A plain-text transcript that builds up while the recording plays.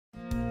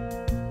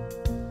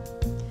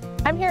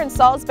I'm here in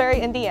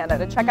Solsberry, Indiana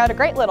to check out a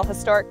great little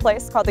historic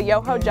place called the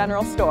Yoho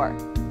General Store.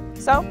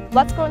 So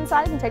let's go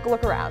inside and take a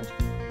look around.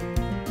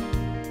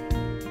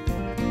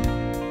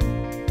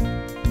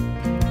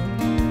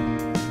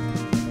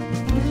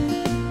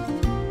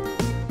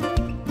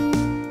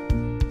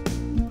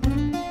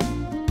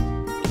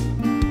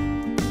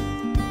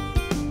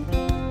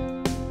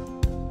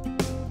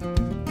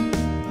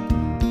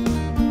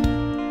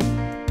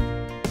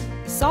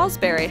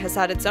 Solsberry has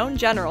had its own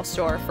general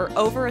store for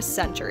over a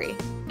century,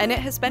 and it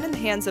has been in the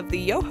hands of the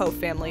Yoho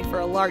family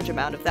for a large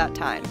amount of that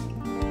time.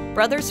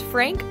 Brothers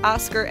Frank,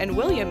 Oscar, and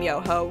William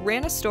Yoho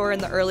ran a store in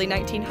the early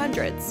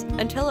 1900s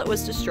until it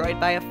was destroyed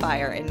by a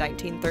fire in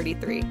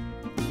 1933.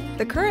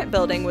 The current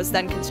building was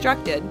then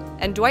constructed,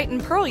 and Dwight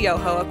and Pearl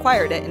Yoho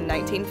acquired it in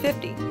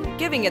 1950,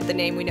 giving it the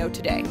name we know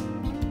today.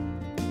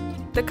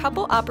 The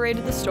couple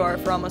operated the store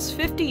for almost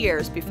 50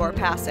 years before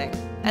passing,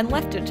 and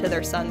left it to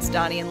their sons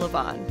Donnie and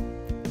Levon.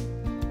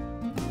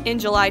 In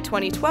July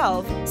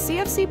 2012,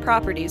 CFC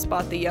Properties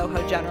bought the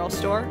Yoho General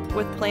Store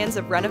with plans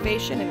of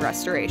renovation and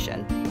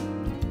restoration.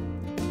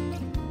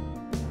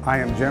 I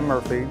am Jim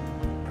Murphy,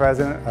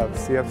 president of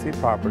CFC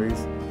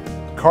Properties.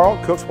 Carl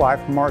Cook's wife,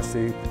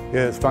 Marcy,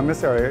 is from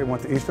this area,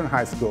 went to Eastern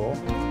High School.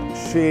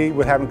 She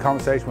was having a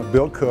conversation with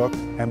Bill Cook,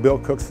 and Bill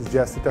Cook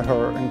suggested to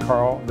her and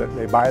Carl that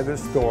they buy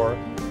this store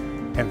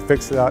and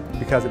fix it up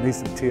because it needs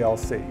some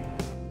TLC.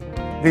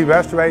 The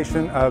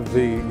restoration of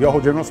the Yoho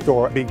General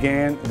Store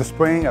began the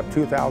spring of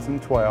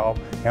 2012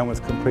 and was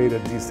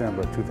completed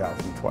December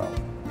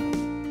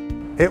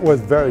 2012. It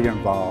was very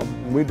involved.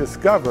 We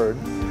discovered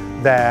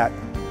that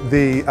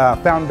the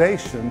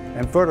foundation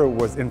and footer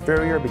was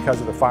inferior because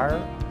of the fire.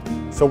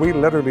 So we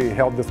literally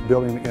held this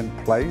building in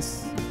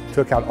place,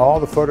 took out all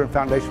the footer and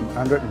foundation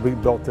under it and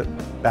rebuilt it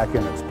back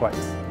in its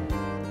place.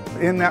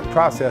 In that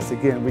process,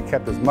 again, we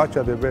kept as much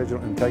of the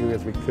original integrity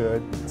as we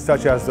could,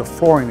 such as the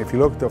flooring. If you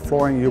look at the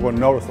flooring, you will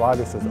notice a lot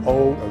of this is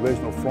old,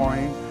 original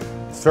flooring.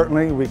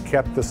 Certainly, we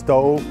kept the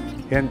stove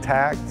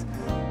intact.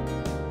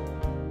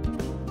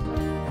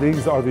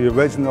 These are the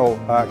original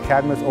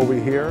cabinets over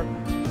here,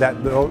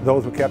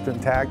 those were kept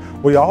intact.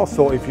 We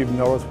also, if you've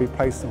noticed, we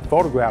placed some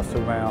photographs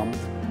around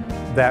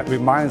that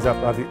reminds us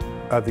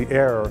of the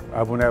era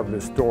of whenever the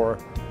store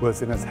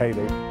was in its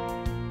heyday.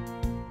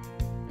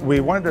 We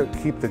wanted to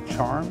keep the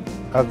charm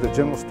of the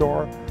general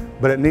store,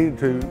 but it needed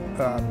to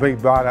be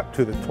brought up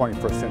to the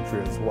 21st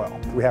century as well.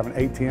 We have an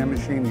ATM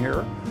machine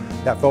here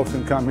that folks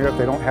can come here if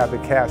they don't have the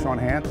cash on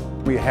hand.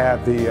 We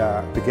have the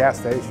gas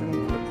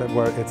station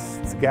where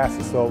gas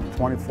is sold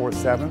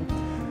 24/7.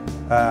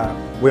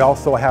 We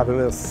also have a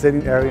little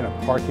sitting area in a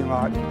parking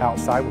lot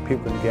outside where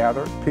people can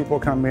gather. People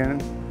come in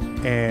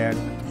and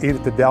eat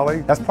at the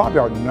deli. That's probably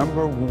our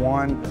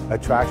 #1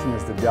 attraction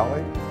is the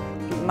deli.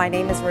 My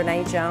name is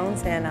Renee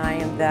Jones and I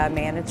am the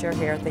manager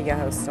here at the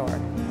Yoho store.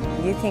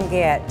 You can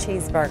get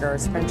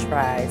cheeseburgers, french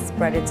fries,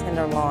 breaded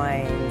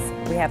tenderloins.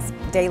 We have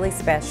daily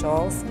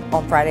specials.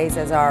 On Fridays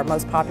is our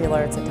most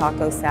popular, it's a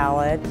taco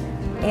salad.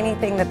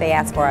 Anything that they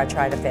ask for, I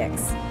try to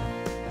fix.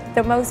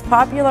 The most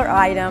popular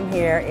item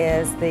here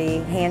is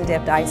the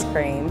hand-dipped ice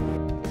cream.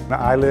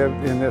 I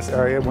lived in this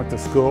area, went to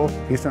school,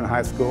 Eastern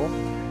High School,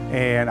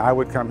 and I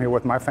would come here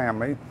with my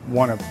family,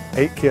 one of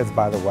 8 kids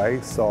by the way,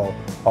 so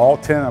all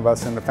 10 of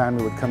us in the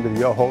family would come to the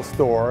Yoho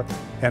store,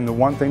 and the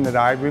one thing that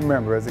I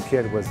remember as a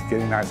kid was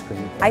getting ice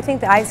cream. I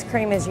think the ice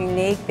cream is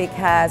unique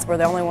because we're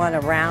the only one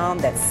around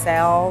that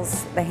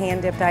sells the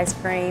hand-dipped ice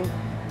cream.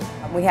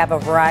 We have a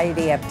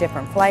variety of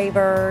different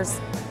flavors,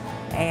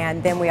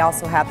 and then we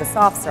also have the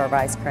soft serve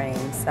ice cream,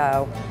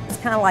 so it's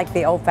kind of like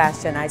the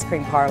old-fashioned ice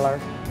cream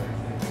parlor.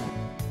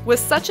 With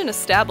such an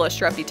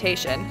established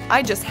reputation,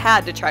 I just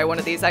had to try one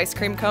of these ice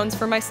cream cones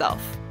for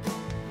myself.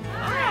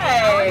 Hi!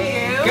 How are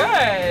you?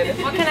 Good!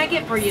 What can I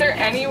get for you? Is there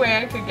any way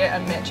I could get a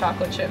mint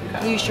chocolate chip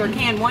cone? You sure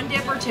can. 1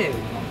 dip or 2?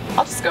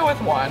 I'll just go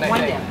with 1, I think. 1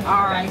 dip.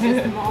 All right,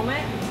 just a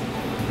moment.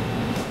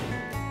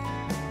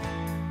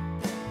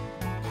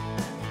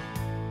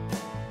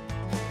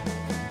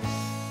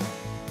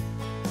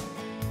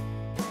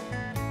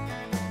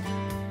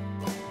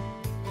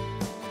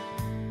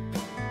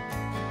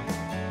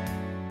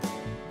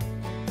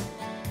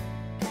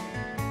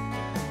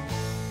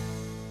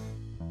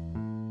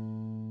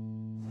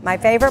 My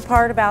favorite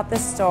part about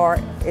this store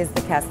is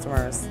the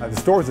customers. The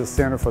store is a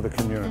center for the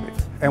community.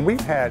 And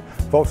we've had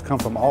folks come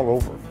from all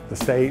over the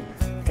state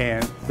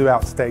and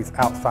throughout states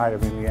outside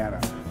of Indiana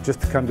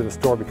just to come to the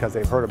store because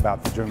they've heard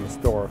about the general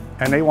store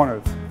and they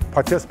want to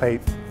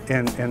participate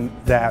in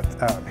that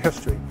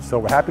history. So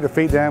we're happy to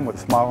feed them with a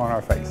smile on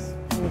our face.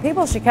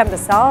 People should come to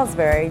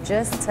Solsberry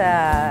just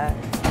to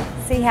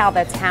see how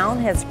the town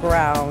has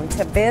grown,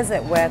 to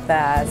visit with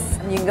us.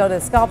 You can go to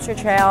the sculpture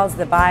trails,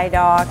 the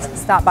viaduct,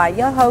 stop by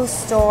Yoho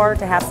store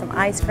to have some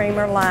ice cream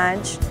or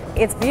lunch.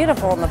 It's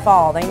beautiful in the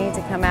fall. They need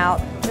to come out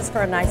just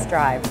for a nice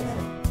drive.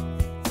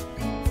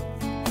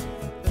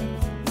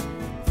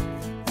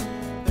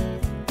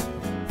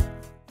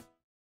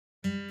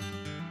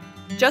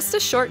 Just a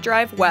short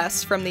drive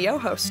west from the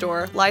Yoho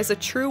store lies a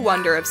true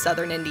wonder of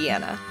southern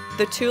Indiana,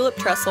 the Tulip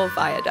Trestle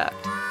Viaduct.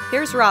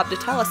 Here's Rob to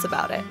tell us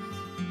about it.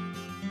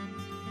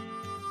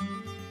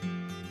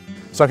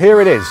 So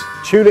here it is,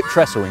 Tulip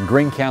Trestle in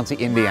Greene County,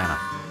 Indiana.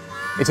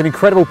 It's an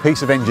incredible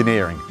piece of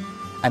engineering,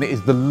 and it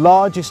is the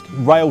largest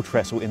rail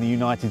trestle in the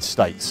United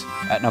States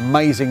at an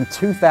amazing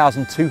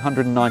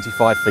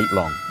 2,295 feet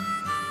long.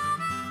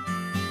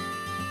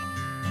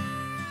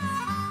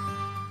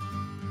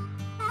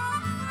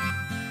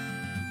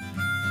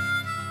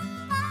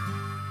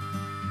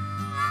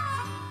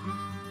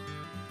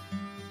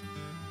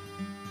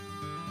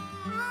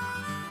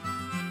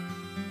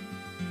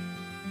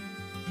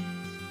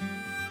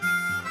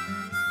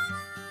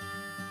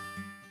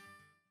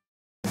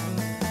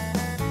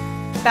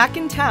 Back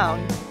in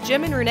town,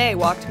 Jim and Renee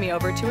walked me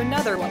over to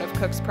another one of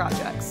Cook's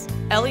projects,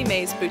 Ellie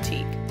Mae's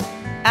Boutique.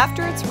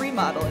 After its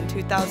remodel in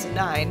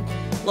 2009,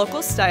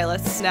 local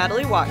stylists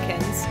Natalie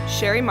Watkins,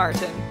 Sherry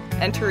Martin,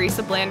 and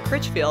Teresa Bland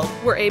Critchfield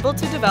were able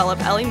to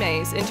develop Ellie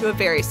Mae's into a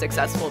very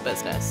successful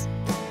business.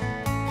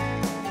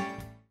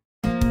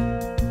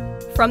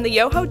 From the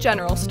Yoho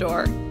General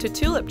Store to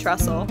Tulip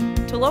Trestle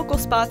to local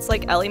spots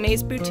like Ellie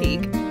Mae's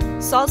Boutique,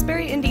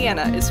 Solsberry,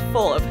 Indiana is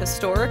full of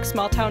historic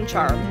small-town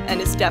charm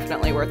and is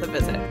definitely worth a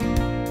visit.